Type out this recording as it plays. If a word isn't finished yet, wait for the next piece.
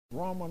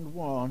Romans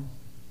 1,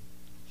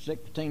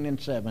 16 and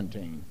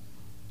 17.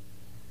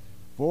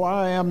 For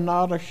I am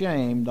not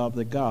ashamed of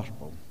the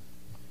gospel,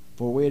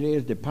 for it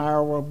is the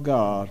power of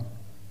God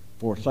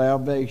for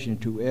salvation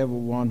to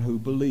everyone who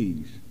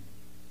believes,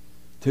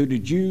 to the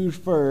Jews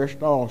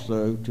first,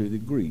 also to the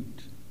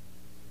Greeks.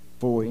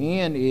 For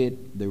in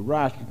it the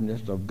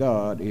righteousness of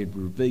God is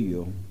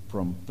revealed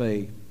from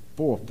faith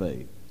for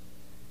faith,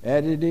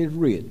 as it is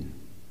written,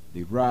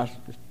 the righteous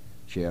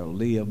shall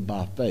live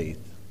by faith.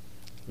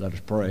 Let us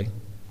pray.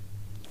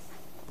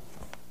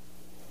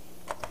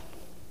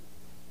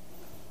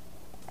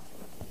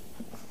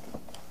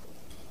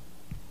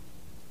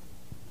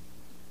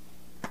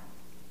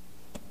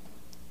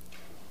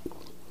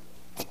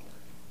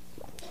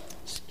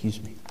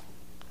 Excuse me.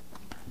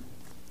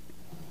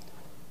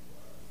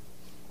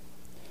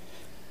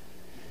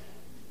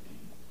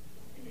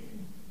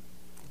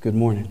 Good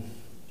morning.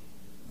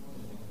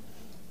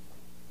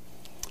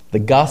 The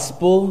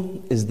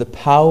gospel is the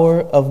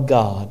power of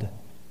God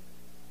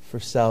for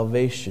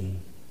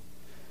salvation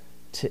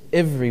to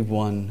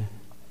everyone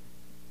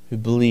who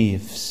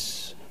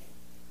believes.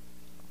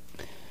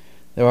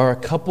 There are a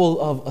couple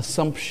of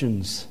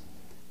assumptions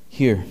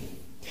here.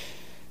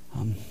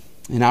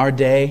 In our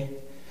day,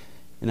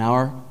 in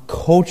our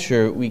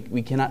culture,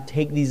 we cannot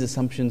take these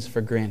assumptions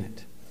for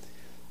granted.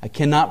 I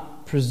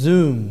cannot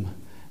presume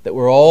that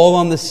we're all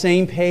on the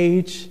same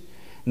page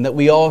and that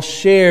we all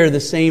share the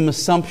same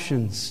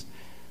assumptions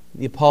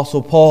the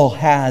Apostle Paul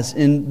has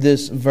in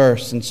this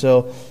verse. And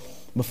so,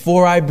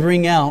 before I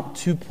bring out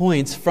 2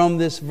 points from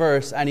this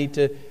verse, I need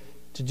to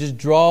just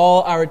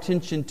draw our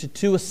attention to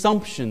 2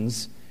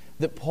 assumptions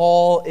that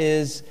Paul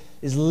is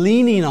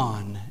leaning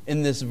on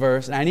in this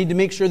verse. And I need to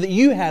make sure that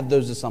you have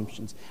those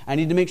assumptions. I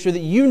need to make sure that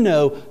you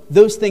know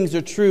those things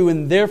are true,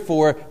 and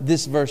therefore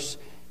this verse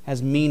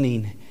has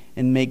meaning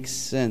and makes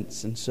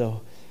sense. And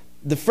so,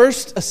 the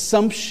first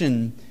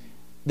assumption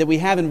that we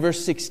have in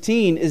verse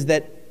 16 is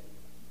that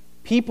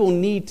people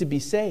need to be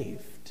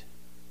saved.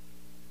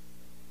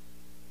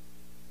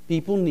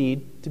 People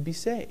need to be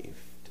saved.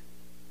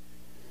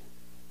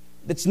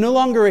 It's no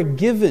longer a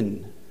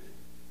given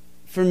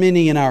for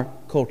many in our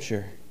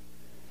culture.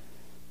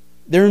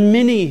 There are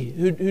many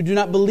who do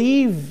not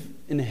believe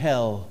in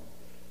hell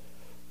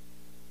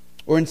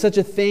or in such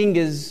a thing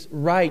as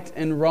right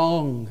and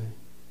wrong,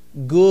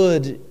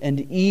 good and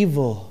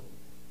evil,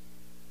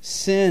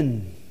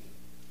 sin.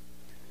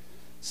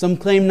 Some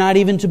claim not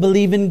even to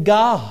believe in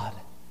God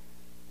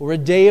or a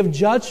day of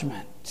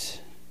judgment.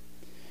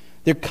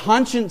 Their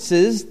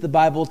consciences, the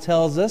Bible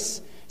tells us,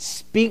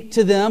 speak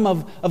to them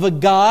of a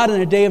God and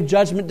a day of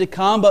judgment to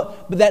come.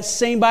 But that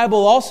same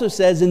Bible also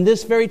says in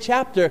this very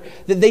chapter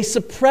that they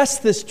suppress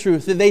this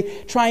truth, that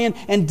they try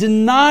and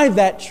deny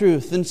that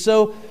truth. And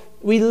so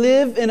we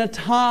live in a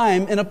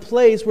time, in a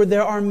place where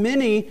there are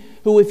many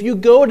who, if you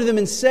go to them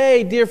and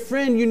say, "Dear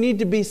friend, you need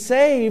to be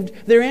saved,"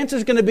 their answer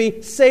is going to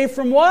be, "Saved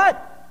from what?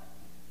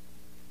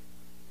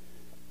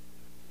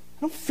 I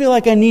don't feel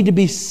like I need to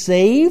be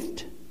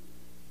saved.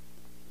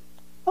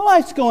 My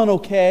life's going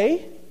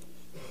okay.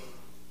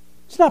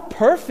 It's not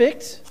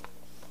perfect,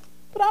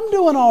 but I'm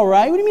doing all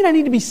right. What do you mean I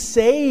need to be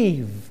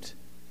saved?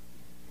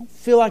 I don't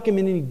feel like I'm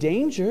in any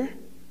danger."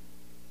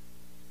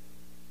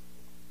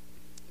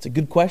 It's a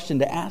good question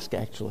to ask,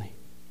 actually.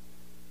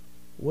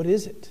 What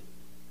is it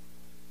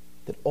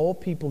that all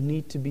people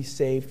need to be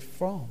saved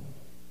from?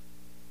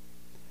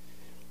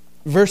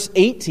 Verse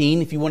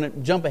 18, if you want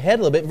to jump ahead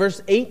a little bit,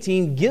 verse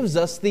 18 gives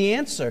us the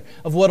answer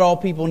of what all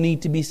people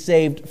need to be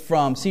saved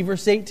from. See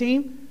verse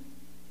 18?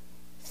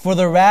 For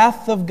the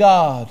wrath of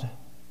God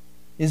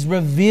is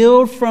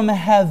revealed from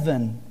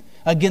heaven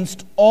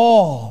against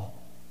all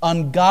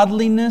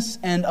ungodliness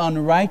and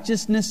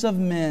unrighteousness of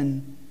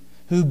men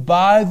who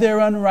by their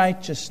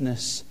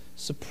unrighteousness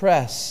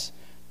suppress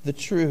the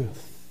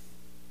truth.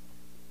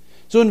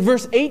 So in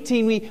verse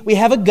 18 we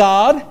have a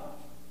God.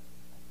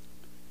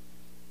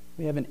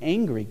 We have an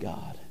angry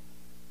God.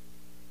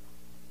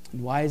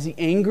 And why is He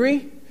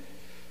angry?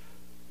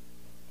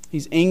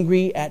 He's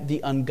angry at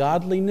the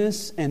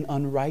ungodliness and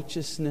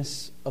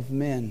unrighteousness of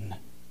men.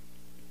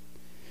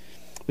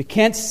 We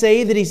can't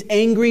say that He's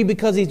angry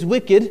because He's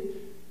wicked,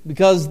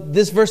 because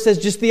this verse says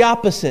just the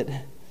opposite.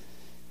 It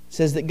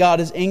says that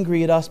God is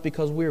angry at us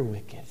because we're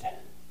wicked.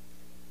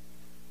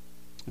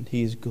 And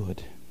He is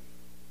good.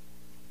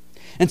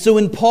 And so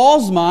in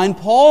Paul's mind,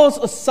 Paul's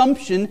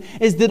assumption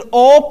is that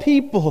all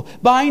people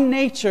by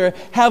nature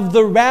have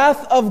the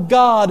wrath of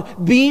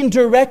God being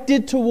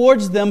directed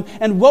towards them.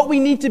 And what we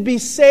need to be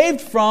saved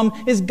from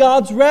is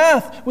God's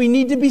wrath. We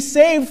need to be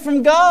saved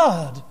from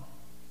God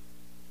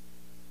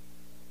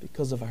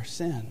because of our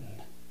sin.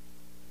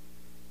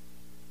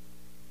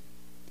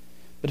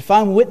 But if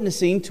I'm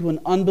witnessing to an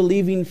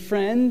unbelieving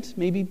friend,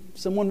 maybe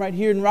someone right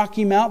here in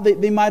Rocky Mount,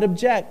 they might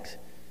object.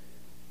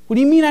 What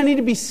do you mean I need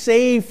to be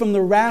saved from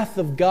the wrath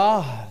of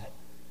God?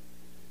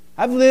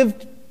 I've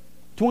lived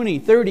 20,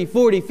 30,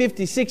 40,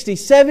 50, 60,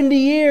 70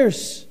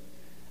 years.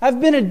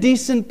 I've been a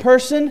decent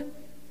person.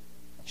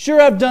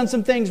 Sure, I've done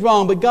some things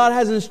wrong, but God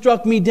hasn't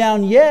struck me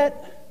down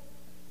yet.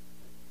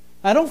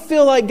 I don't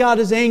feel like God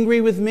is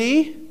angry with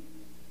me.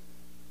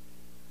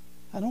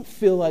 I don't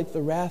feel like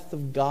the wrath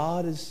of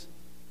God is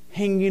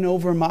hanging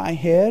over my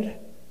head.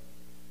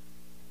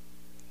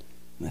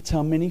 That's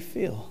how many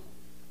feel.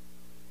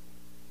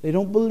 They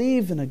don't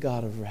believe in a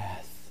God of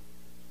wrath.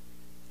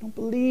 They don't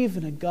believe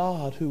in a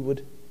God who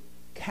would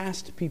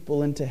cast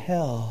people into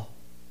hell.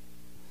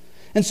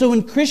 And so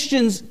when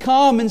Christians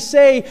come and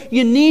say,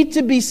 you need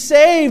to be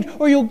saved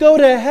or you'll go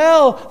to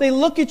hell, they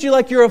look at you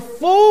like you're a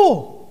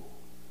fool.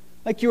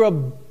 Like you're a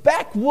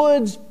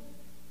backwoods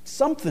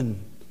something.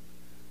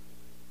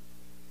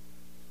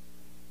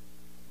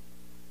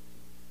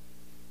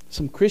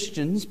 Some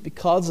Christians,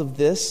 because of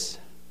this,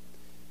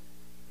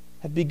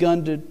 have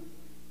begun to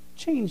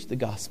change the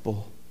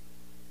gospel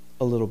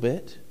a little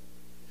bit.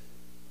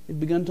 They've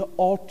begun to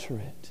alter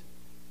it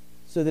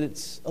so that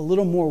it's a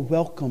little more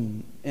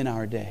welcome in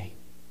our day.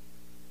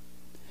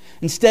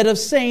 Instead of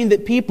saying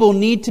that people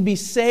need to be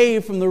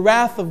saved from the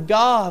wrath of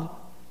God,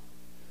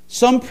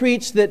 some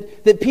preach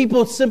that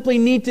people simply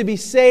need to be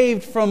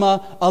saved from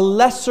a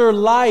lesser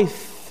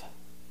life.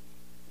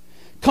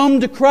 Come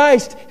to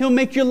Christ, He'll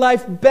make your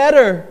life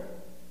better.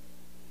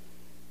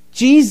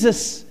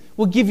 Jesus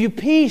will give you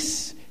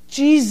peace.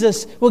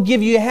 Jesus will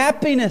give you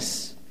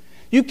happiness.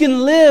 You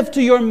can live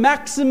to your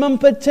maximum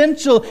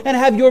potential and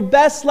have your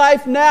best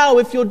life now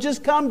if you'll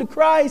just come to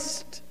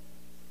Christ.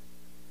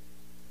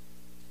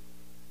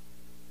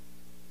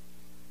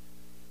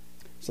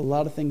 There's a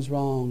lot of things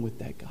wrong with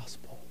that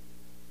gospel.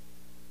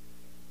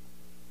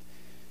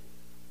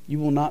 You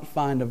will not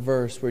find a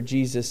verse where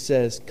Jesus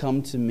says,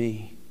 "Come to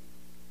me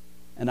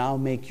and I'll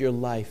make your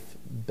life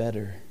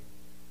better."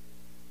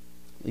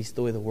 At least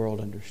the way the world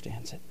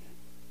understands it.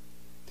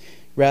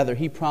 Rather,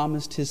 He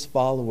promised His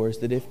followers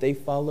that if they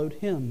followed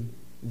Him,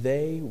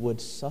 they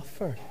would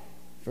suffer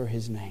for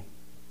His name.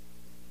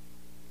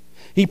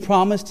 He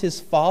promised His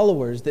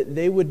followers that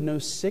they would know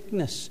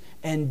sickness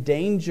and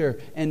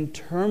danger and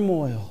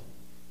turmoil.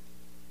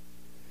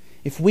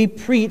 If we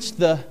preach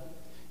the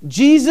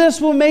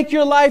Jesus will make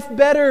your life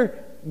better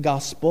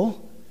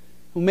gospel,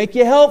 He'll make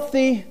you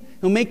healthy,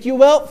 He'll make you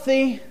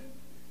wealthy,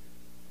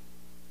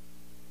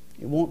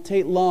 it won't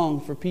take long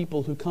for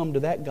people who come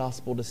to that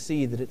gospel to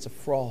see that it's a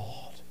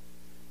fraud.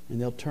 And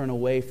they'll turn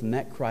away from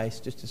that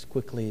Christ just as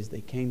quickly as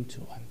they came to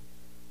Him.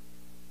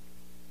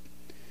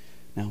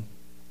 Now,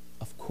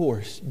 of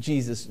course,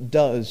 Jesus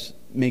does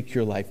make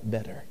your life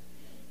better,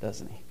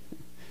 doesn't He?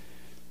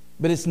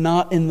 But it's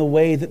not in the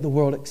way that the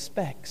world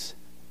expects.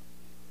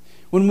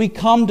 When we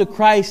come to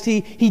Christ,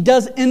 He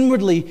does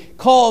inwardly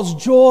cause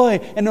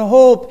joy and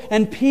hope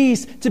and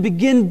peace to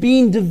begin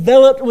being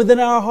developed within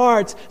our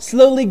hearts,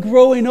 slowly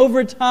growing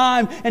over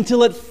time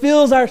until it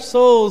fills our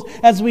souls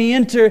as we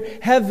enter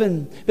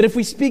heaven. But if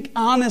we speak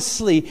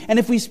honestly and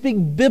if we speak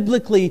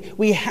biblically,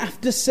 we have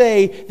to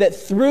say that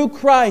through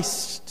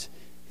Christ,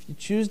 if you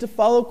choose to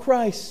follow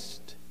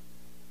Christ,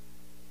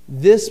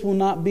 this will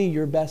not be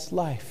your best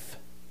life.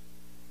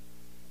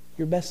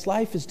 Your best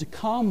life is to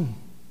come.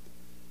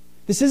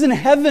 This isn't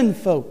heaven,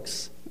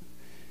 folks.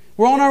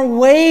 We're on our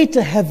way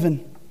to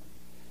heaven.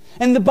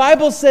 And the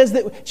Bible says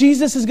that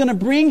Jesus is going to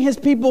bring His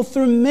people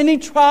through many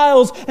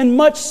trials and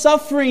much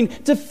suffering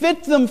to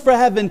fit them for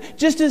heaven,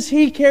 just as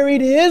He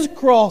carried His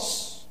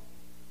cross,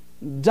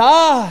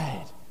 died,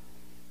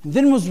 and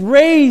then was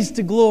raised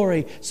to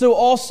glory. So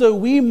also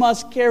we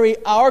must carry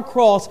our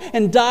cross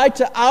and die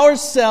to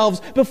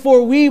ourselves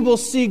before we will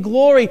see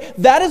glory.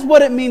 That is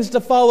what it means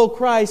to follow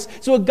Christ.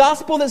 So a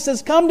gospel that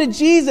says, come to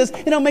Jesus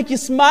and He'll make you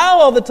smile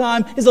all the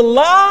time is a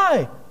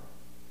lie.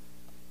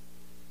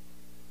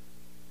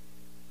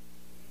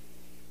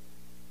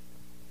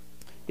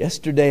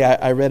 Yesterday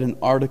I read an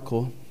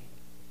article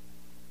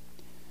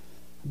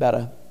about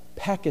a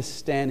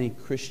Pakistani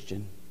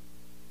Christian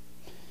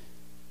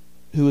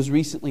who was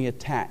recently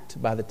attacked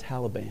by the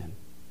Taliban.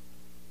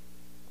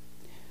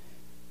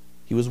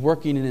 He was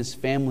working in his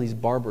family's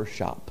barber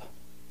shop,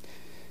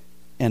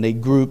 and a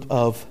group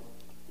of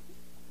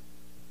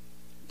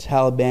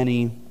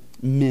Talibani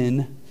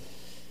men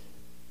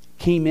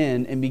came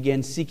in and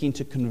began seeking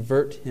to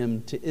convert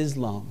him to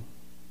Islam.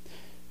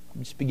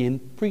 Just began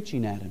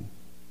preaching at him.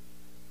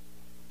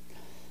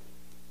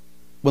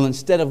 Well,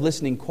 instead of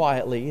listening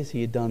quietly as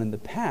he had done in the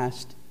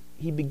past,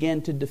 he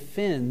began to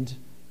defend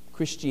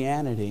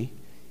Christianity.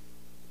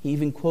 He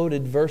even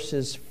quoted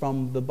verses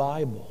from the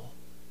Bible.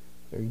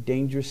 Very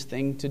dangerous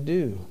thing to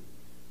do,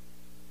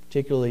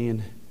 particularly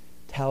in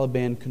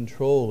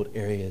Taliban-controlled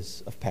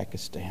areas of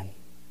Pakistan.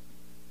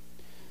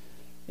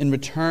 In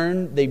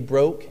return, they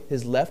broke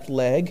his left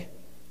leg,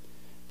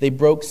 they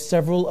broke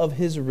several of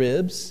his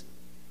ribs,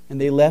 and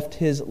they left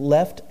his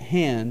left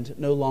hand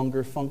no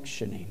longer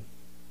functioning.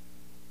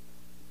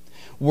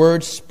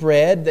 Word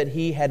spread that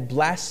he had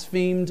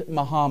blasphemed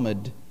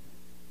Muhammad.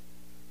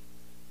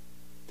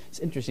 It's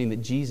interesting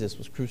that Jesus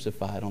was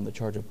crucified on the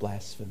charge of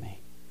blasphemy.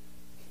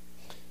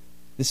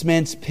 This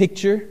man's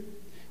picture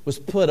was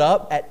put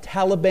up at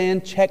Taliban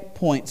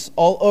checkpoints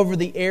all over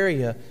the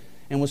area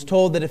and was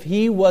told that if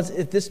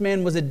this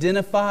man was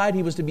identified,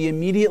 he was to be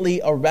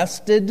immediately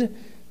arrested,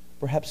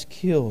 perhaps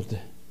killed.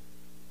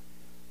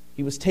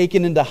 He was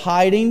taken into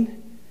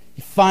hiding.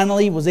 He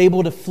finally was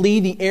able to flee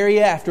the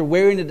area after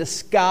wearing a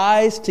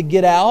disguise to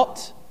get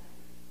out.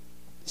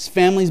 His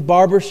family's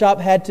barbershop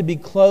had to be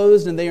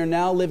closed, and they are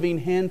now living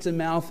hand to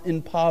mouth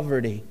in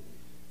poverty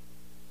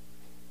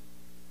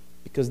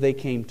because they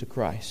came to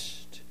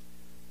Christ.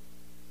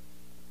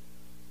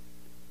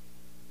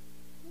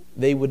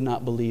 They would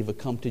not believe a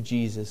come to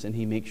Jesus and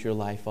He makes your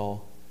life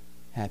all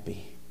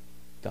happy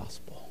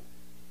gospel.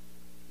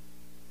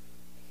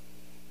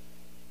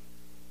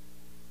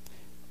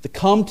 The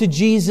come to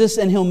Jesus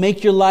and He'll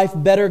make your life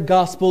better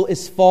gospel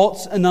is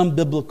false and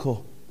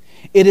unbiblical.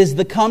 It is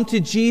the come to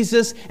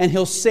Jesus and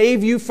He'll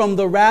save you from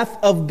the wrath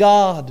of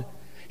God.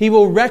 He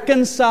will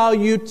reconcile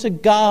you to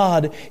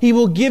God. He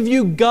will give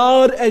you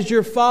God as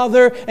your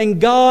Father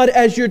and God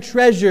as your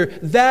treasure.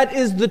 That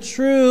is the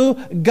true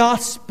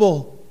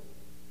gospel.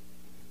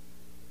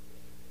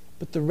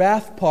 But the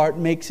wrath part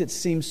makes it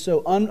seem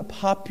so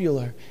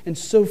unpopular and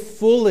so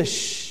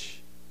foolish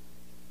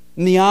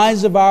in the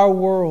eyes of our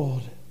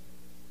world.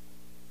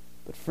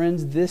 But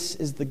friends, this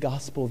is the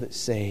gospel that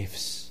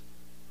saves.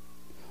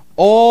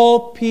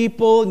 All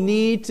people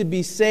need to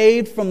be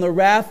saved from the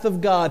wrath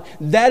of God.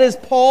 That is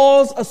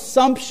Paul's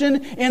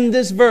assumption in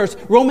this verse.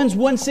 Romans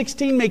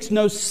 1:16 makes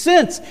no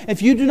sense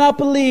if you do not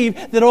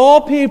believe that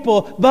all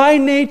people by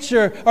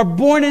nature are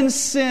born in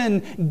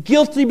sin,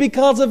 guilty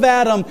because of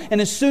Adam, and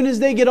as soon as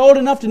they get old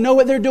enough to know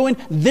what they're doing,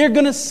 they're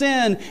going to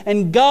sin,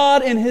 and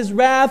God in His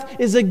wrath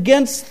is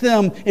against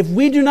them. If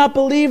we do not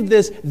believe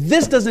this,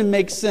 this doesn't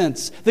make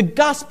sense. The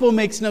gospel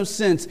makes no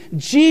sense.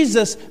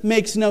 Jesus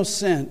makes no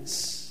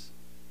sense.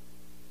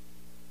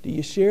 Do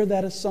you share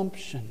that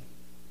assumption?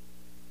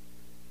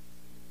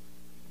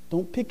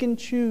 Don't pick and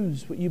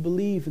choose what you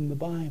believe in the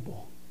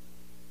Bible.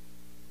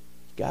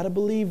 You've got to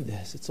believe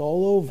this. It's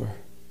all over.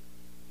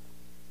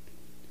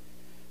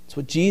 It's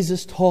what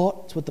Jesus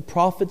taught. It's what the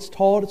prophets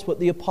taught. It's what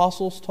the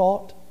apostles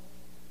taught.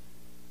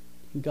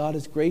 And God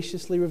has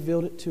graciously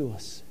revealed it to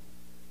us.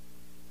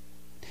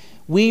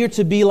 We are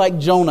to be like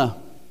Jonah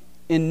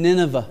in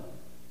Nineveh.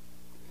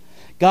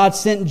 God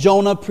sent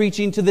Jonah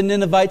preaching to the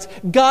Ninevites.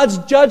 God's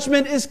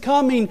judgment is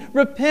coming.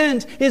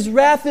 Repent. His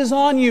wrath is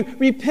on you.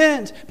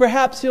 Repent.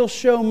 Perhaps He'll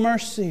show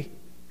mercy.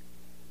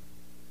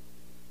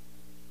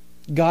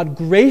 God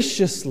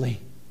graciously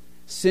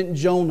sent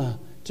Jonah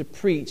to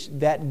preach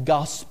that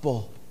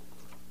gospel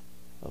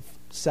of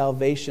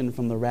salvation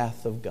from the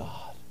wrath of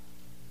God.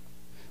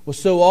 Well,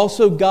 so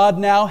also God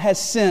now has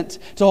sent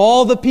to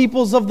all the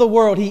peoples of the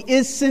world. He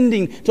is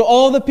sending to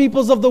all the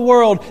peoples of the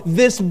world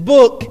this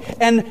book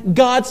and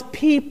God's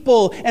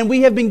people. And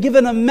we have been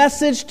given a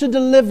message to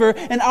deliver.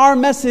 And our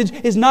message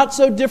is not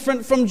so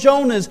different from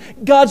Jonah's.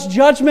 God's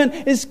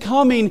judgment is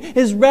coming.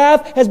 His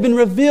wrath has been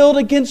revealed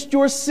against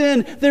your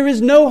sin. There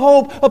is no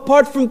hope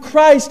apart from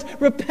Christ.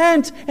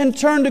 Repent and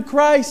turn to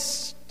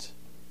Christ.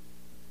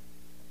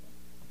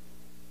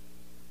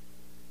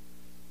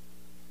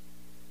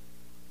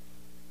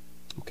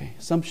 Okay,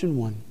 assumption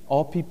 1.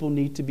 All people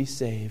need to be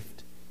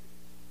saved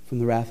from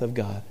the wrath of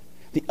God.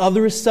 The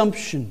other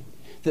assumption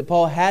that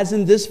Paul has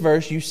in this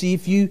verse, you see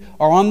if you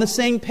are on the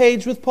same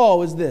page with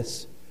Paul, is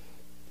this.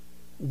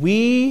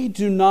 We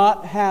do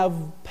not have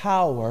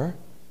power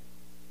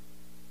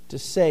to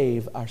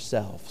save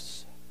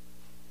ourselves.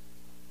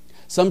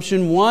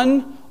 Assumption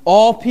 1,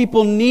 all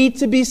people need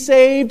to be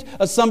saved.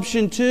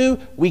 Assumption 2,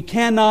 we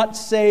cannot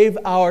save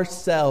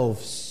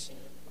ourselves.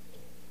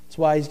 That's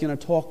why he's going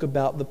to talk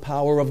about the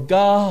power of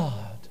God.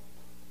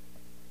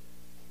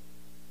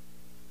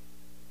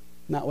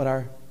 Not what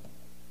our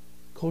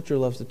culture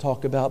loves to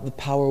talk about, the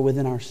power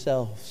within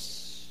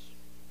ourselves.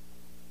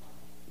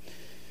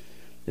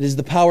 It is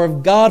the power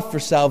of God for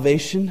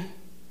salvation.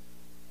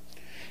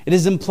 It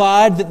is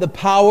implied that the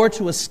power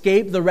to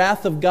escape the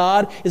wrath of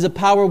God is a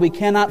power we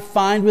cannot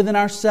find within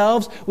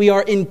ourselves. We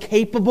are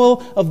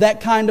incapable of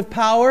that kind of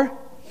power.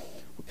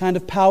 What kind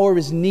of power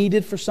is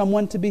needed for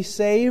someone to be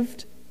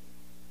saved?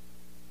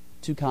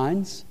 2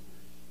 kinds.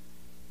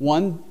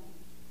 1,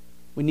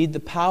 we need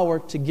the power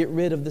to get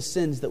rid of the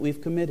sins that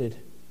we've committed.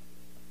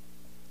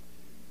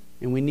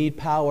 And we need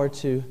power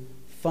to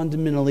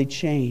fundamentally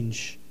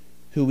change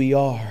who we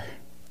are.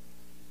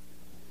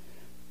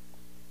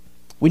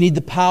 We need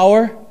the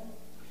power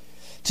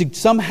to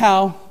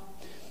somehow,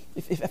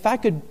 if I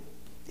could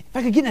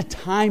get in a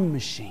time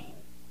machine,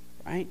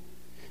 right?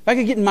 If I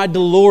could get in my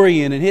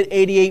DeLorean and hit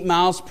 88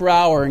 miles per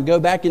hour and go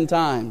back in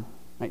time,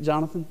 right,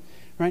 Jonathan?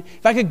 Right?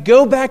 If I could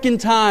go back in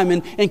time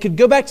and could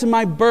go back to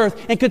my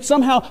birth and could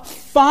somehow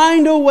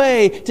find a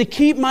way to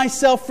keep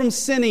myself from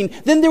sinning,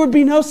 then there would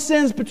be no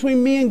sins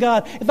between me and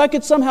God. If I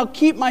could somehow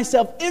keep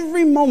myself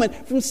every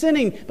moment from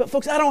sinning. But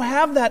folks, I don't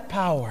have that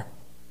power.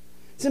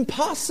 It's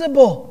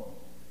impossible.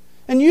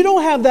 And you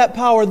don't have that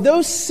power.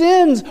 Those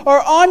sins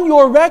are on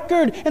your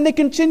record and they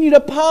continue to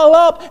pile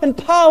up and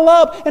pile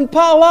up and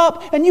pile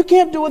up, and you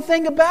can't do a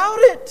thing about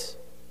it.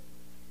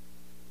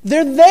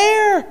 They're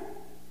there.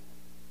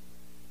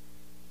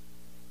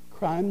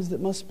 Crimes that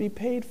must be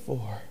paid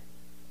for.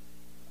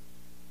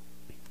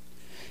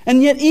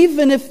 And yet,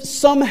 even if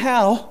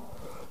somehow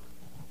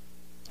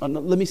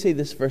let me say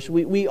this first.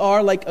 We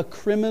are like a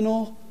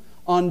criminal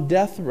on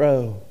death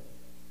row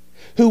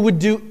who would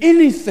do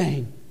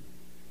anything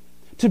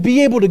to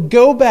be able to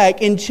go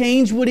back and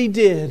change what he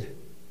did,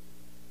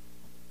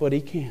 but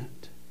he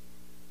can't.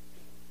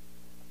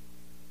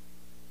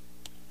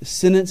 The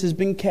sentence has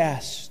been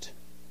cast,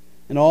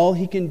 and all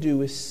he can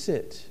do is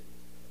sit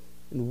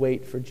and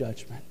wait for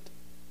judgment.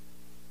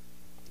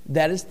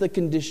 That is the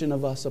condition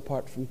of us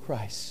apart from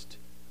Christ.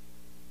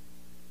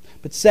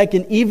 But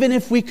second, even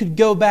if we could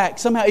go back,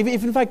 somehow,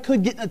 even if I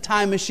could get in a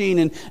time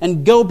machine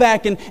and go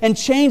back and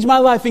change my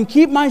life and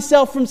keep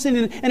myself from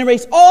sinning and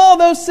erase all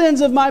those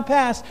sins of my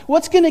past,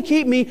 what's going to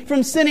keep me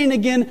from sinning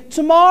again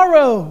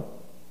tomorrow?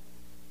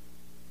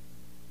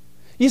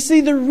 You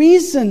see, the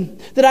reason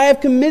that I have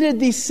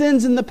committed these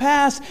sins in the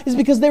past is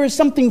because there is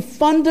something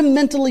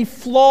fundamentally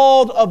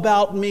flawed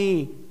about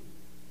me.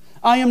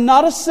 I am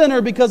not a sinner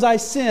because I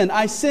sin.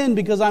 I sin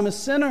because I'm a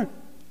sinner.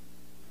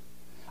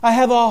 I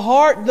have a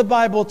heart, the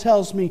Bible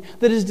tells me,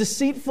 that is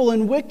deceitful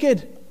and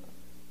wicked.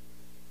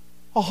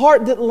 A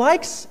heart that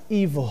likes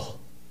evil.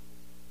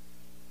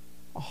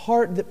 A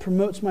heart that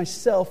promotes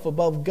myself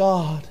above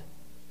God.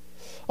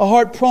 A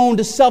heart prone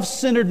to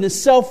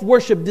self-centeredness,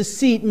 self-worship,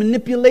 deceit,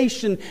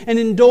 manipulation, and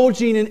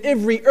indulging in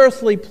every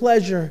earthly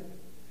pleasure.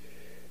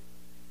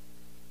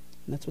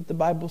 And that's what the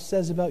Bible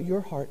says about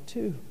your heart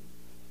too,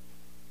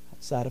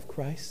 outside of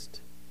Christ.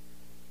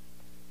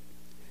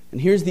 And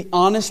here's the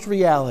honest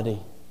reality.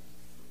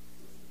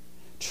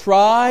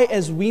 Try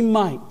as we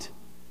might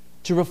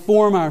to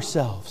reform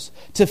ourselves,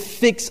 to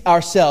fix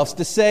ourselves,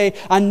 to say,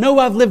 I know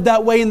I've lived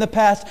that way in the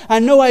past. I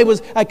know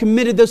I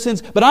committed those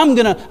sins, but I'm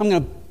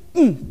gonna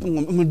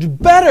do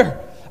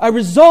better. I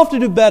resolve to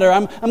do better.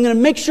 I'm going to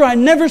make sure I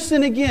never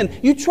sin again.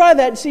 You try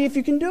that and see if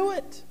you can do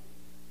it.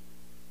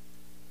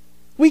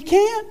 We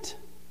can't.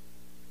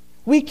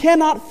 We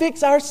cannot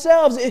fix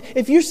ourselves.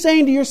 If you're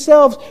saying to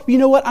yourselves, you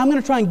know what, I'm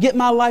going to try and get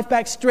my life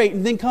back straight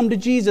and then come to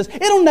Jesus,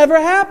 it'll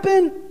never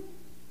happen.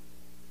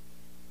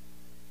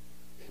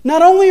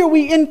 Not only are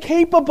we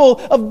incapable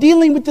of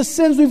dealing with the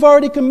sins we've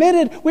already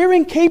committed, we're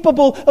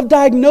incapable of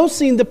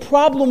diagnosing the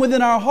problem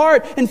within our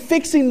heart and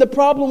fixing the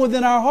problem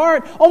within our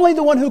heart. Only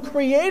the one who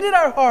created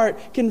our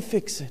heart can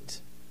fix it.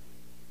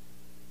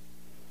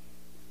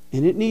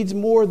 And it needs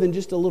more than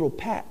just a little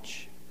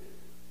patch.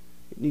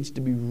 It needs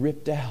to be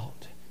ripped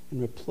out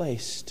and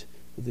replaced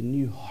with a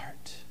new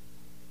heart.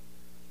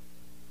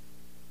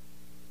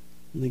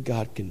 Only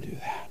God can do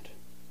that.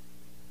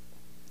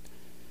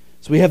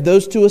 So we have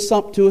those two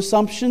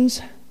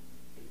assumptions.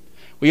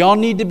 We all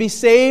need to be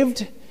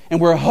saved, and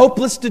we're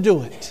hopeless to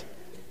do it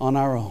on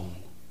our own.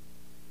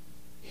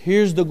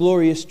 Here's the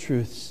glorious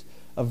truths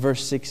of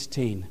verse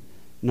 16.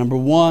 Number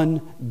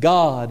one,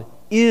 God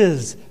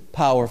is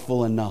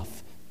powerful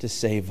enough to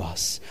save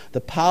us.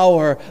 The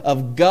power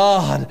of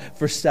God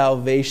for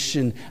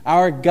salvation.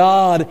 Our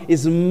God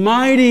is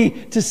mighty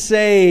to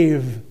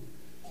save.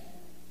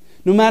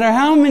 No matter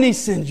how many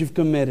sins you've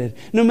committed,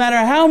 no matter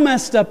how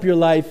messed up your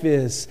life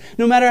is,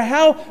 no matter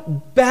how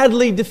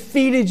badly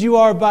defeated you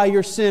are by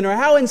your sin or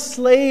how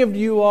enslaved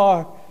you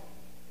are,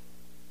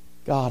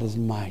 God is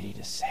mighty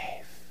to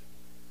save.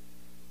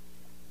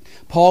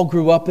 Paul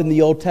grew up in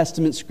the Old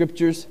Testament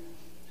scriptures.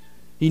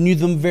 He knew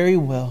them very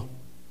well.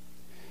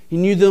 He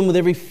knew them with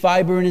every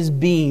fiber in his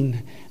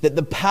being, that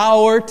the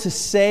power to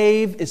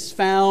save is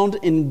found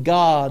in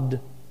God.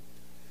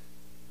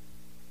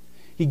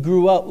 He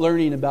grew up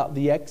learning about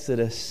the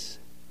Exodus,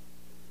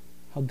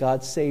 how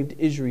God saved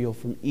Israel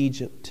from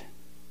Egypt.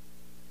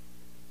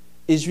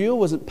 Israel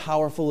wasn't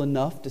powerful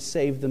enough to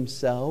save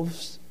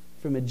themselves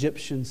from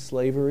Egyptian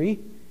slavery.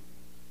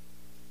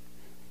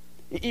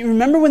 You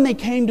remember when they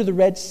came to the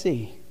Red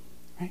Sea?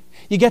 Right?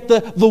 You get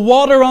the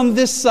water on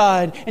this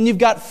side, and you've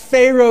got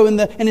Pharaoh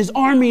and his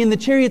army and the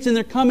chariots, and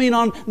they're coming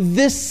on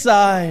this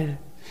side.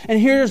 And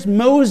here's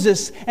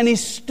Moses, and he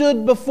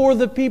stood before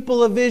the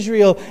people of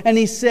Israel, and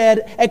he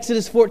said,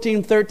 Exodus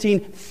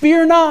 14:13,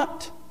 "Fear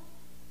not,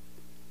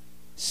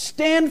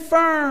 stand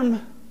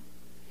firm,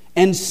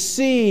 and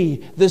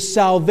see the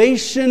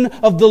salvation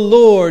of the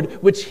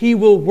Lord, which He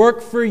will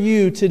work for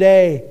you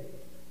today."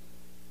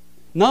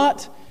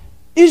 Not,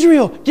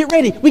 Israel, get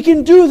ready. We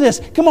can do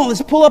this. Come on,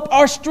 let's pull up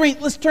our strength.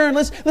 Let's turn.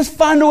 Let's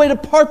find a way to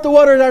part the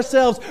waters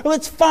ourselves. Or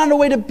let's find a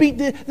way to beat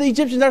the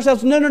Egyptians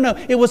ourselves. No.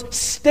 It was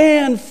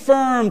stand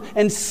firm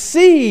and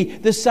see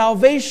the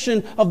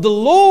salvation of the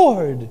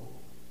Lord.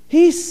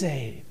 He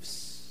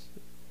saves.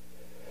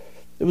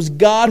 It was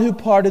God who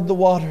parted the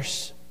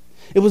waters.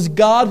 It was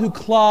God who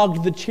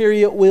clogged the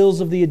chariot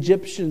wheels of the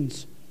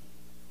Egyptians.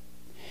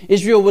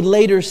 Israel would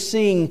later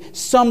sing,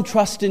 "Some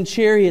trust in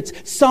chariots,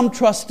 some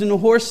trust in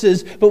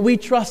horses, but we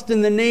trust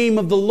in the name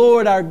of the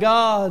Lord our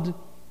God."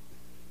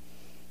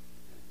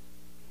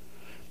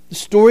 The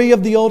story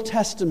of the Old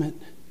Testament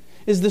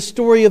is the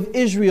story of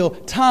Israel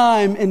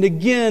time and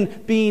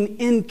again being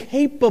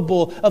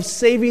incapable of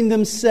saving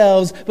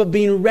themselves, but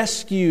being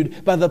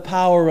rescued by the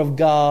power of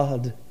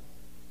God.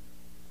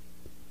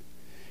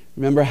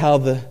 Remember how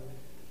the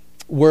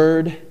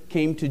word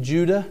came to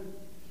Judah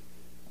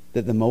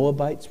that the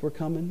Moabites were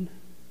coming?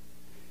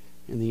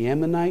 And the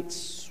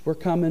Ammonites were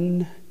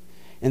coming,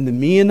 and the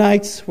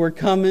Meunites were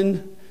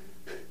coming.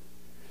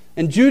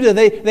 And Judah,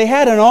 they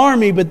had an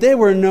army, but they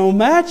were no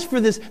match for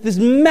this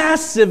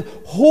massive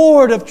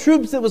horde of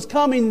troops that was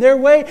coming their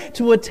way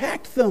to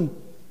attack them.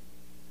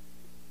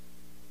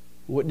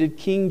 What did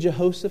King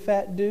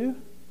Jehoshaphat do?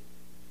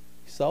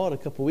 We saw it a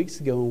couple weeks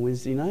ago on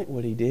Wednesday night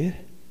what he did.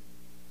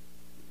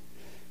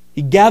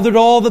 He gathered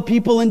all the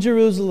people in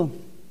Jerusalem,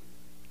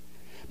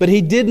 but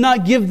he did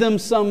not give them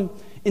some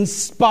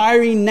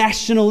inspiring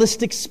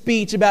nationalistic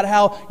speech about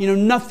how,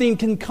 nothing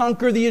can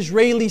conquer the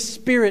Israeli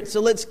spirit, so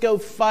let's go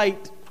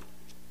fight.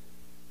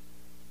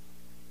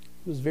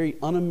 He was very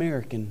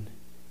un-American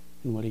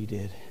in what he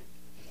did.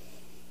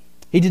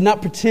 He did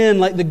not pretend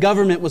like the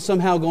government was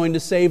somehow going to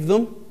save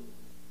them.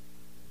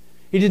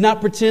 He did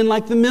not pretend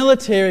like the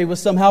military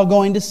was somehow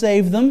going to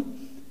save them.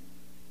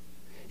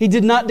 He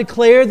did not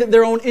declare that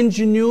their own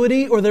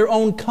ingenuity or their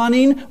own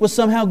cunning was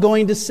somehow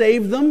going to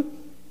save them.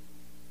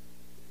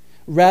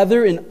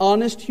 Rather, in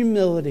honest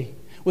humility,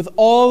 with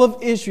all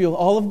of Israel,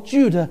 all of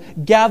Judah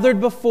gathered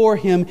before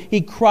him,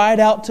 he cried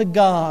out to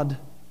God,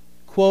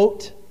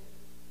 quote,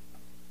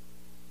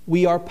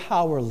 "We are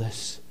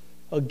powerless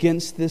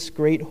against this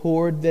great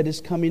horde that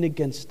is coming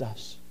against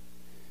us.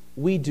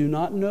 We do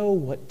not know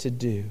what to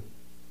do,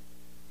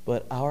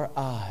 but our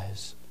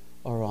eyes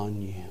are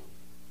on you."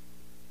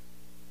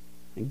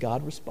 And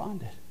God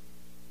responded.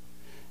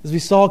 As we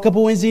saw a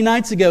couple Wednesday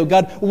nights ago,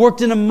 God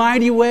worked in a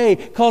mighty way,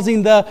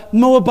 causing the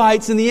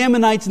Moabites and the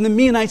Ammonites and the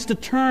Meunites to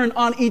turn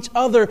on each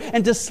other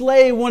and to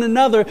slay one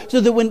another,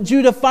 so that when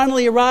Judah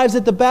finally arrives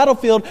at the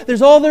battlefield,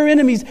 there's all their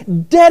enemies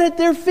dead at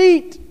their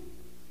feet.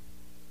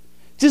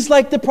 Just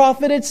like the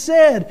prophet had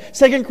said.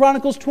 2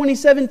 Chronicles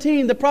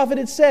 20:17, the prophet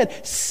had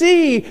said,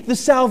 "See the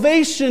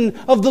salvation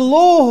of the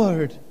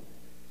Lord."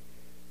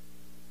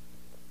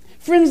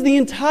 Friends, the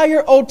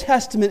entire Old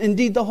Testament,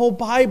 indeed the whole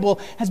Bible,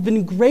 has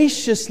been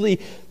graciously,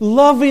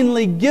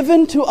 lovingly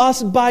given to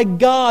us by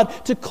God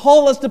to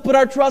call us to put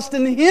our trust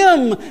in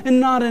Him and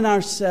not in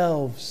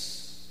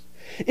ourselves.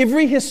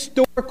 Every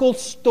historical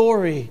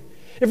story,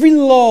 every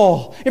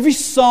law, every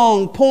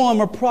song,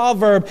 poem, or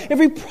proverb,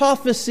 every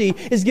prophecy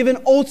is given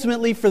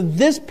ultimately for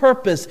this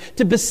purpose: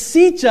 to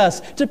beseech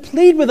us, to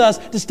plead with us,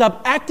 to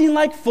stop acting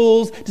like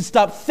fools, to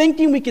stop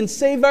thinking we can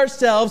save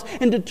ourselves,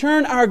 and to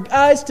turn our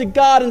eyes to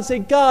God and say,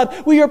 "God,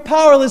 we are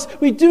powerless.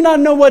 We do not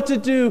know what to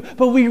do,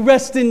 but we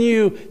rest in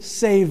you.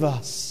 Save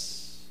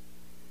us."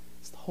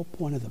 It's the whole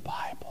point of the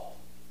Bible.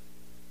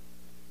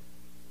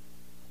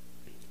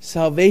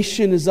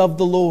 Salvation is of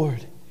the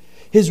Lord.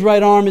 His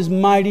right arm is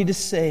mighty to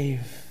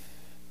save.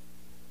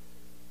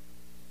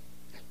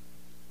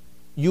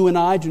 You and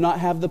I do not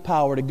have the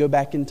power to go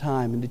back in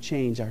time and to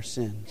change our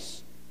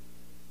sins.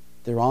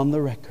 They're on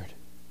the record.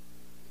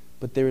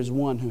 But there is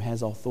one who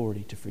has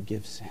authority to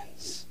forgive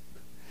sins.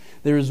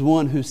 There is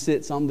one who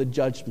sits on the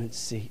judgment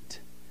seat.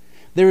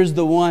 There is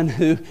the one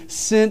who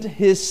sent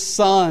His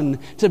Son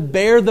to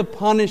bear the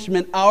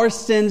punishment our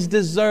sins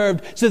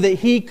deserved, so that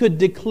He could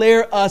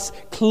declare us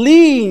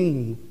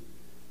clean.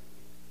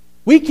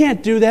 We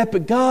can't do that,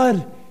 but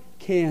God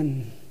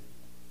can.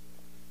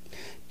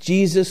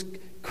 Jesus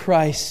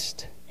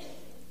Christ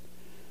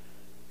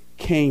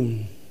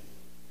came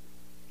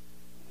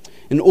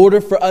in order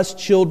for us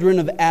children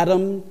of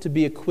Adam to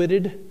be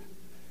acquitted.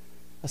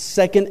 A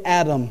second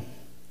Adam,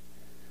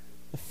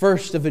 the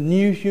first of a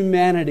new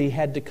humanity,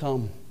 had to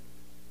come.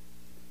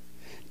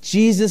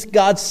 Jesus,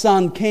 God's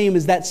Son, came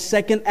as that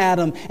second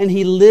Adam, and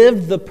He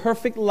lived the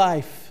perfect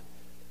life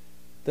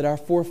that our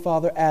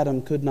forefather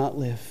Adam could not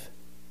live.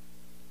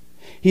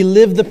 He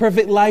lived the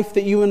perfect life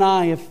that you and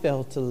I have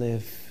failed to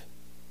live.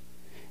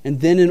 And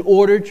then, in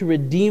order to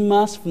redeem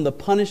us from the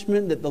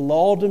punishment that the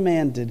law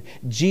demanded,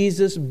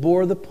 Jesus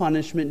bore the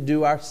punishment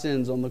due our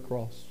sins on the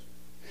cross.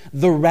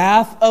 The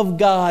wrath of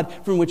God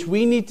from which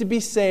we need to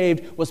be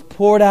saved was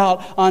poured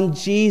out on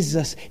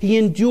Jesus. He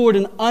endured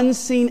an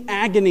unseen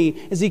agony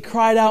as He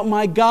cried out,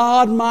 my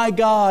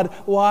God,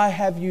 why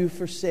have you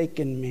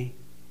forsaken me?"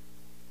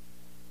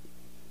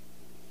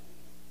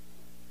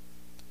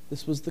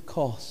 This was the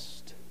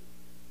cost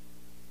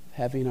of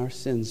having our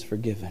sins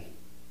forgiven.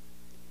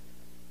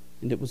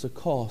 And it was a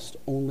cost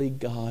only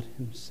God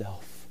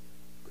Himself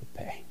could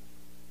pay.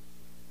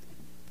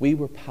 We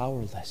were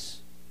powerless.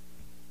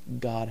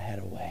 God had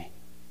a way.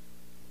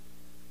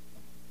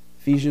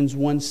 Ephesians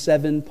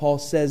 1:7, Paul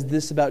says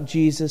this about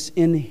Jesus: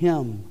 "In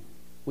Him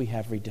we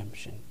have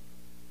redemption,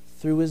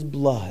 through His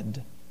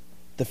blood,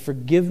 the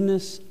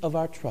forgiveness of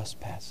our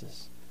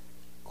trespasses,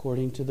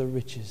 according to the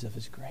riches of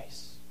His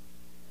grace."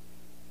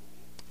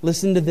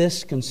 Listen to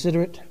this,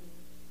 consider it.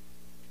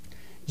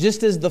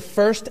 Just as the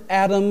first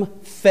Adam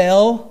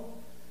fell,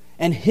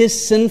 and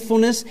his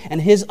sinfulness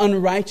and his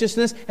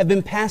unrighteousness have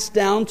been passed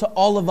down to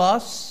all of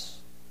us,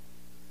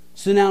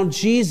 so now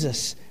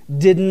Jesus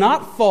did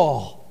not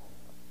fall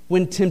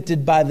when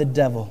tempted by the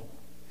devil,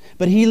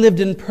 But he lived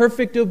in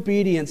perfect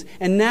obedience.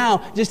 And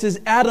now, just as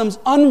Adam's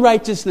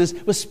unrighteousness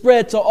was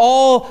spread to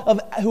all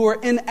of who are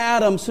in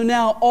Adam, so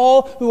now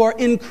all who are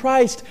in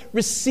Christ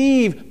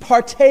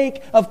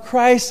partake of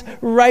Christ's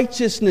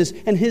righteousness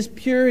and his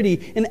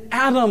purity. In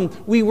Adam,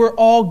 we were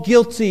all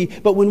guilty.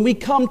 But when we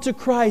come to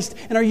Christ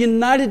and are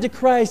united to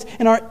Christ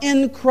and are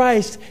in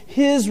Christ,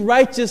 his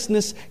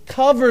righteousness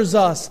covers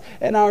us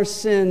and our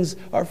sins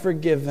are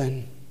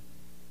forgiven.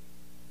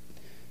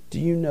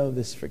 Do you know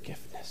this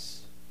forgiveness?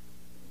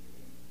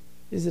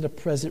 Is it a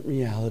present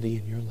reality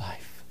in your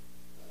life?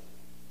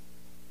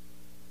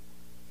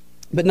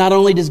 But not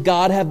only does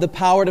God have the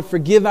power to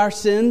forgive our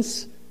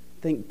sins,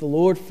 thank the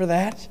Lord for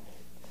that,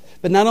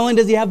 but not only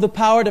does he have the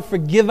power to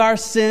forgive our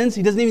sins,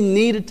 he doesn't even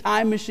need a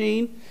time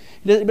machine.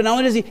 But not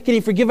only can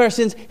he forgive our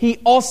sins, he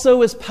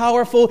also is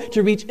powerful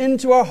to reach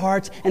into our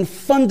hearts and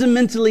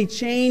fundamentally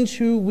change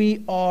who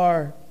we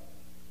are.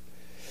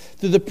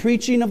 Through the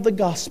preaching of the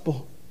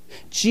gospel,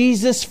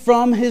 Jesus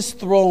from his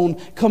throne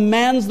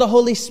commands the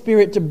Holy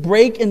Spirit to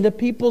break into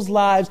people's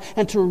lives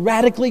and to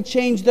radically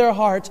change their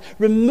hearts,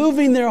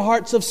 removing their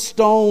hearts of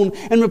stone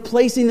and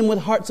replacing them with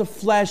hearts of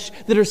flesh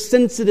that are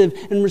sensitive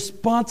and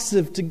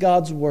responsive to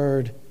God's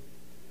word.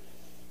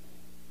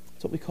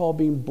 It's what we call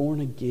being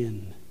born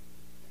again.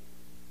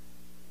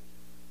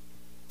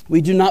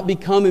 We do not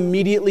become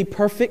immediately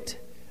perfect,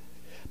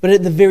 but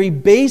at the very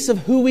base of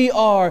who we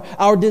are,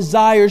 our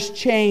desires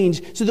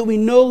change so that we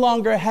no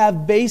longer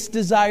have base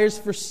desires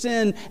for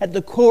sin at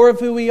the core of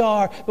who we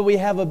are, but we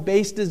have a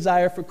base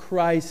desire for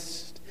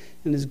Christ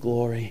and his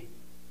glory.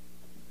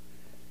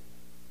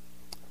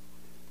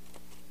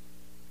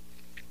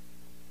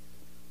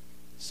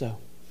 So,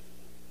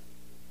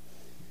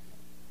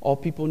 all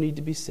people need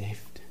to be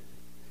saved.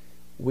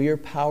 We are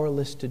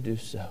powerless to do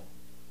so.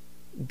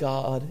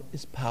 God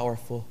is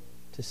powerful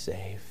to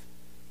save.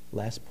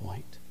 Last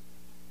point.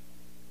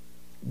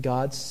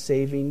 God's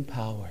saving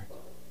power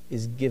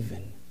is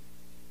given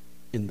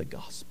in the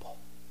gospel.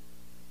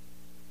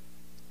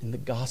 In the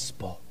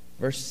gospel.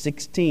 Verse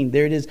 16,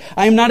 there it is.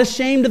 I am not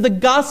ashamed of the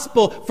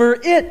gospel, for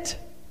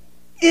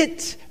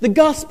the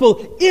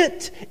gospel,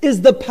 it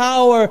is the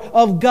power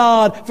of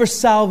God for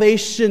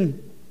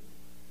salvation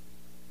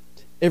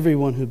to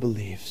everyone who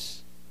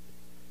believes.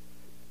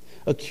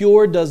 A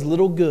cure does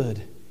little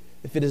good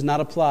if it is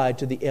not applied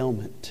to the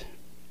ailment.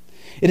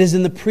 It is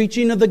in the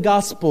preaching of the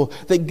gospel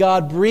that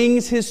God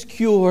brings his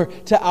cure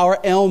to our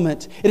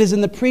ailment. It is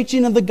in the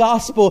preaching of the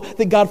gospel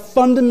that God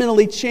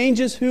fundamentally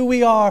changes who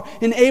we are,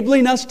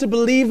 enabling us to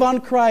believe on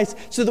Christ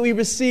so that we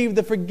receive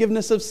the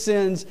forgiveness of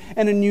sins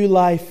and a new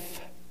life.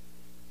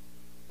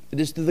 It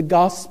is through the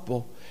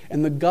gospel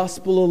and the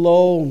gospel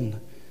alone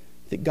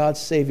that God's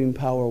saving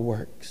power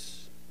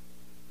works.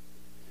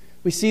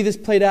 We see this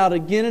played out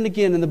again and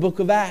again in the book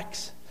of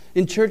Acts,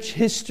 in church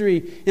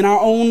history, in our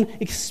own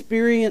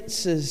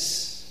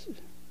experiences.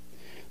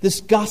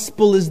 This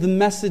gospel is the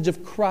message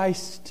of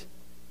Christ.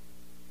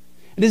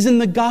 It is in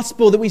the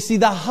gospel that we see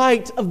the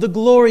height of the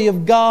glory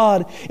of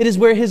God. It is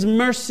where his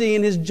mercy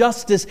and his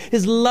justice,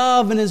 his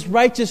love and his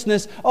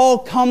righteousness all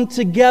come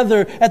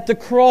together at the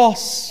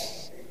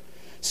cross.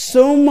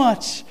 So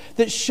much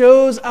that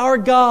shows our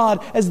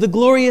God as the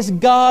glorious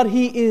God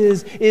he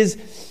is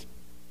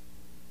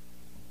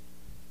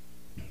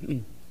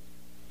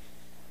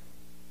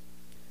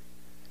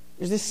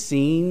There's this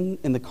scene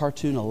in the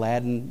cartoon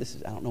Aladdin.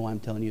 I don't know why I'm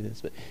telling you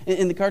this, but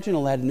in the cartoon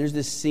Aladdin, there's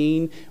this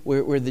scene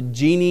where the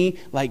genie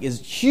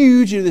is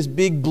huge, this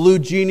big blue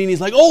genie, and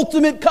he's like,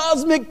 ultimate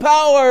cosmic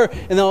power.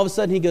 And then all of a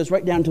sudden he goes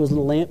right down to his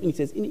little lamp and he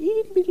says, in an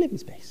itty bitty living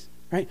space,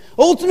 right?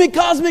 Ultimate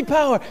cosmic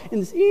power in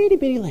this itty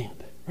bitty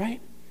lamp, right?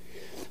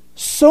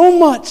 So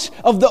much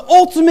of the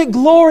ultimate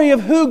glory of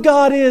who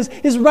God is,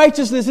 his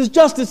righteousness, his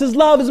justice, his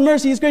love, his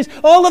mercy, his grace,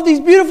 all of these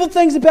beautiful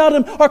things about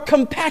him are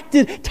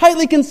compacted,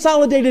 tightly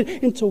consolidated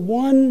into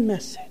one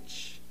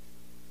message.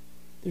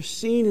 They're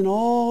seen in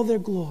all their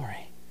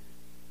glory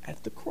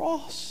at the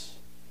cross.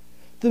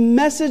 The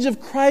message of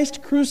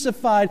Christ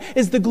crucified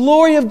is the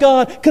glory of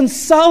God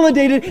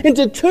consolidated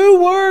into two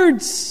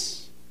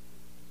words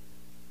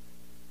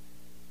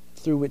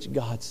through which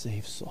God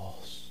saves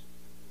souls.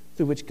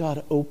 Through which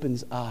God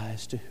opens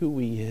eyes to who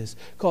he is,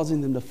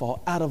 causing them to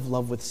fall out of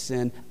love with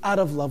sin, out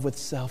of love with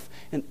self,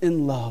 and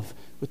in love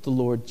with the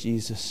Lord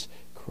Jesus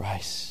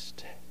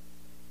Christ.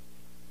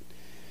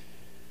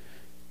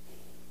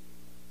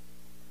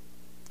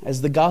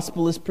 As the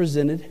gospel is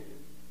presented,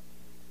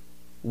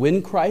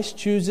 when Christ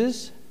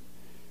chooses,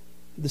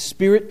 the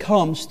Spirit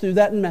comes through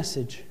that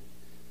message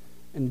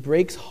and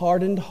breaks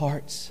hardened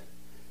hearts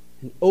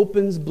and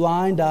opens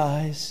blind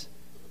eyes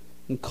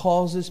and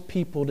causes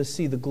people to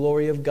see the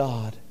glory of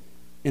God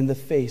in the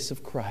face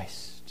of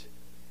Christ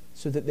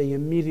so that they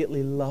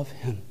immediately love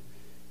him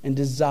and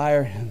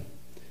desire him.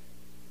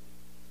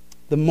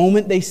 The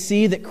moment they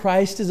see that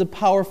Christ is a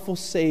powerful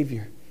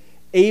Savior,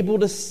 able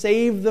to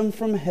save them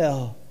from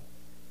hell,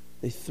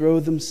 they throw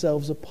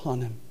themselves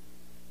upon him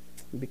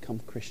and become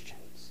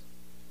Christians.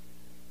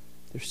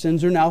 Their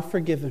sins are now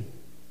forgiven.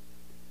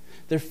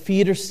 Their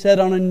feet are set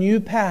on a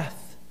new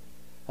path,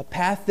 A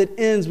path that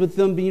ends with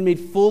them being made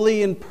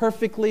fully and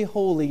perfectly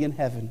holy in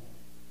heaven.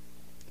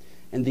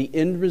 And the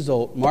end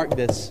result, mark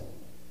this,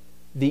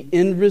 the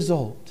end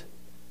result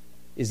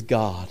is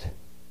God.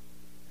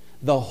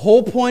 The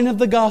whole point of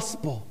the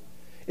gospel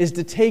is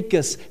to take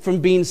us from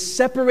being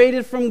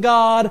separated from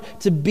God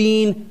to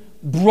being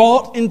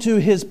brought into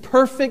His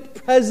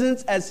perfect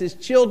presence as His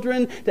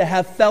children, to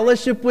have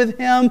fellowship with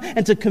Him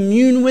and to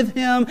commune with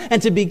Him and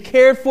to be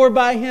cared for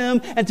by Him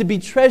and to be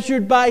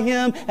treasured by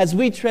Him as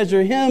we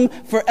treasure Him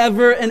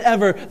forever and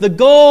ever. The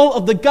goal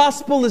of the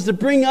gospel is to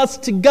bring us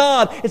to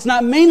God. It's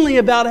not mainly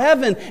about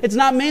heaven. It's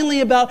not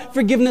mainly about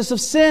forgiveness of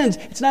sins.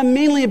 It's not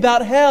mainly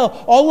about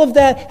hell. All of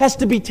that has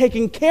to be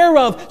taken care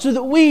of so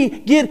that we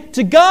get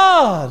to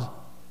God.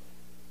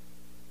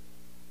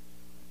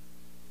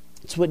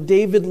 It's what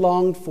David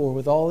longed for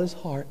with all his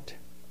heart.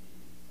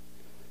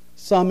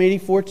 Psalm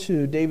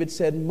 84:2, David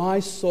said,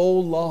 "My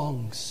soul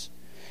longs,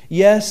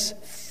 yes,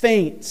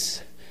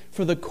 faints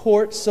for the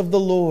courts of the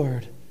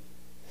Lord.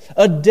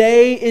 A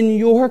day in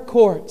your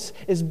courts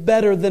is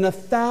better than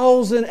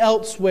 1,000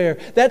 elsewhere."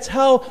 That's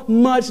how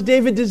much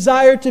David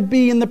desired to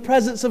be in the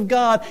presence of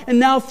God. And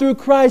now through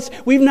Christ,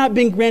 we've not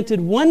been granted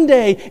one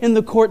day in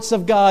the courts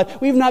of God.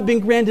 We've not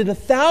been granted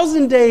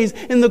 1,000 days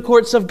in the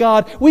courts of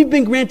God. We've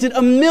been granted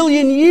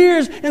 1,000,000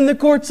 years in the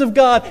courts of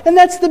God. And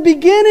that's the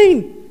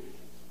beginning.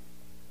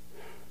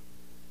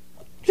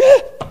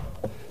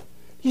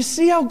 You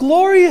see how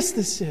glorious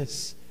this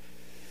is.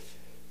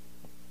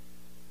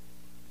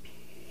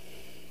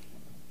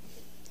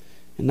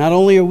 And not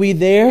only are we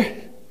there,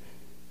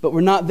 but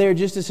we're not there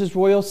just as His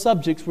royal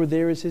subjects. We're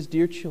there as His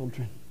dear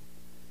children.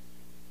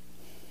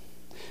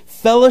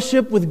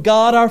 Fellowship with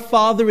God our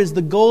Father is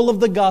the goal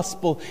of the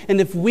gospel. And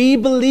if we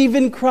believe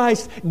in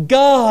Christ,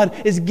 God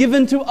is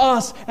given to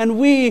us and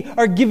we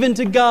are given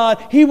to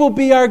God. He will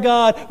be our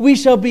God. We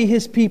shall be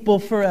His people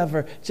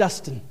forever.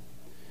 Justin,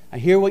 I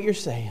hear what you're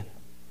saying.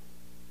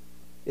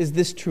 Is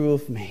this true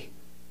of me?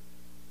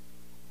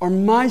 Are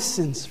my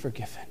sins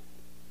forgiven?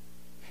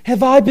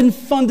 Have I been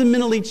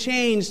fundamentally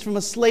changed from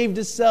a slave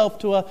to self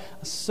to a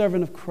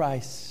servant of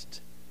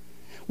Christ?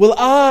 Will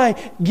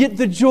I get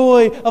the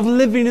joy of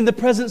living in the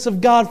presence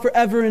of God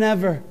forever and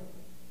ever?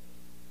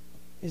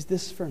 Is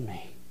this for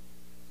me?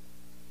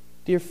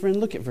 Dear friend,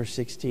 look at verse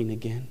 16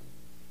 again.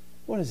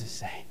 What does it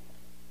say?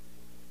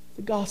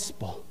 The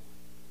gospel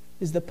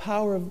is the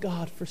power of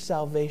God for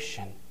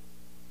salvation.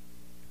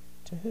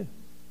 To who?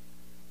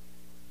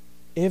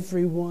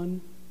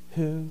 Everyone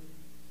who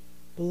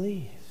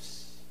believes.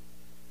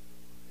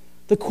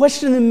 The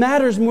question that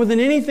matters more than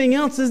anything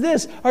else is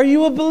this: are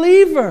you a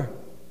believer?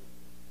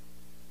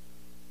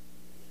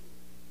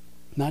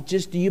 Not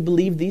just do you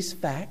believe these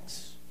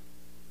facts,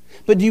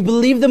 but do you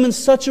believe them in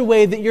such a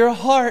way that your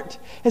heart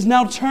has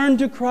now turned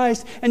to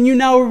Christ and you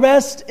now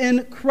rest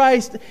in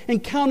Christ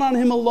and count on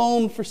Him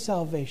alone for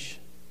salvation?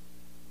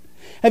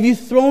 Have you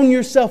thrown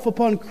yourself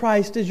upon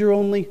Christ as your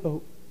only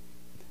hope?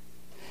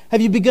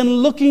 Have you begun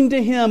looking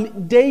to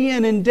Him day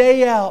in and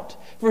day out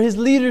for His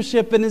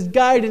leadership and His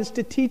guidance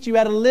to teach you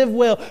how to live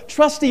well,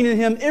 trusting in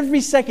Him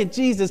every second?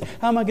 Jesus,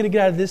 how am I going to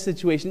get out of this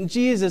situation?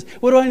 Jesus,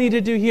 what do I need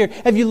to do here?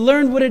 Have you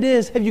learned what it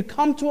is? Have you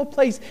come to a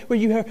place where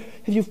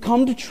you've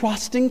come to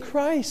trust in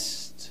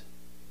Christ?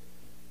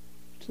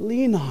 To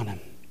lean on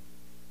Him?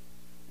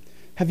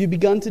 Have you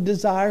begun to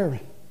desire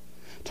Him?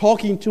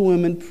 Talking to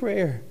Him in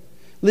prayer,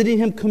 letting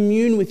Him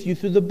commune with you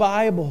through the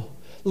Bible,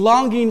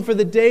 longing for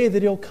the day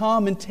that He'll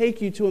come and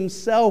take you to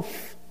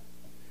Himself.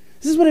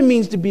 This is what it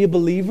means to be a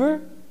believer.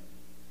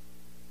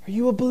 Are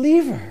you a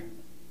believer?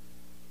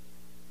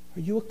 Are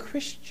you a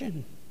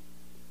Christian?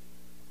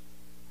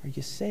 Are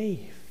you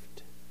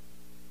saved?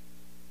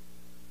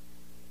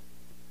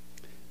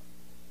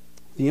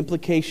 The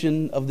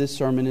implication of this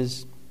sermon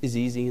is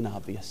easy and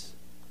obvious.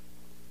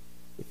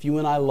 If you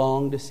and I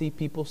long to see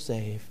people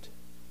saved,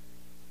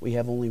 we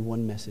have only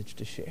one message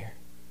to share,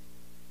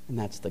 and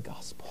that's the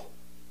gospel.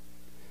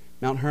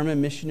 Mount Hermon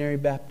Missionary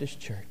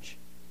Baptist Church,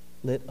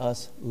 let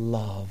us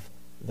love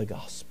the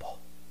gospel.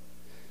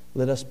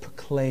 Let us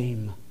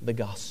proclaim the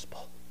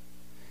gospel.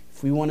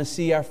 If we want to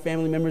see our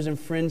family members and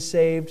friends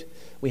saved,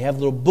 we have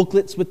little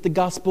booklets with the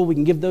gospel. We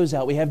can give those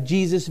out. We have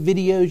Jesus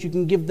videos. You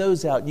can give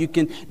those out. You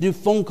can do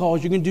phone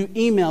calls. You can do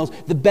emails.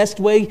 The best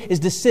way is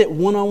to sit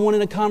one-on-one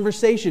in a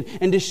conversation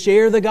and to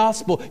share the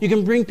gospel. You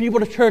can bring people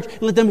to church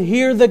and let them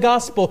hear the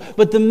gospel.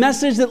 But the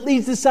message that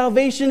leads to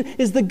salvation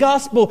is the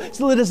gospel.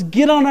 So let us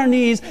get on our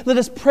knees. Let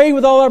us pray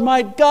with all our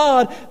might.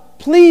 God,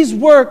 please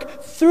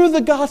work through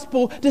the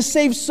gospel to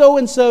save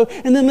so-and-so.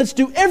 And then let's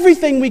do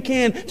everything we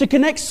can to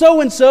connect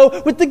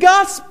so-and-so with the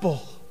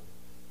gospel.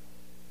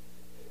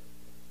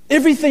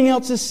 Everything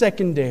else is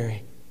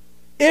secondary.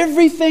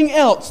 Everything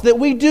else that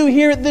we do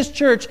here at this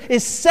church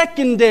is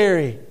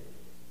secondary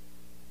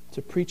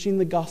to preaching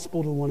the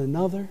gospel to one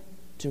another,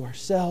 to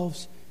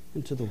ourselves,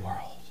 and to the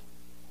world.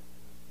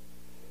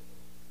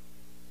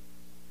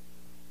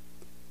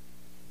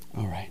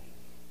 All right.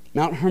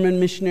 Mount Hermon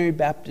Missionary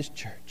Baptist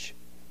Church.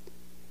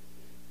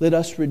 Let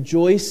us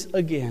rejoice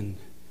again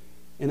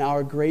in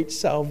our great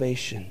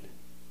salvation.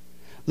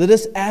 Let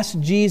us ask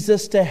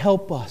Jesus to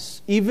help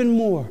us even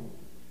more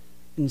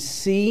in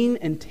seeing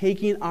and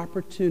taking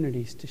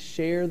opportunities to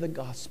share the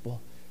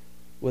gospel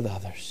with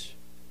others.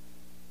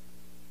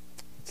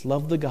 Let's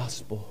love the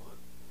gospel.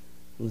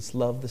 Let's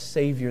love the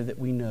Savior that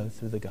we know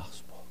through the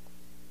gospel.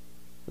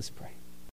 Let's pray.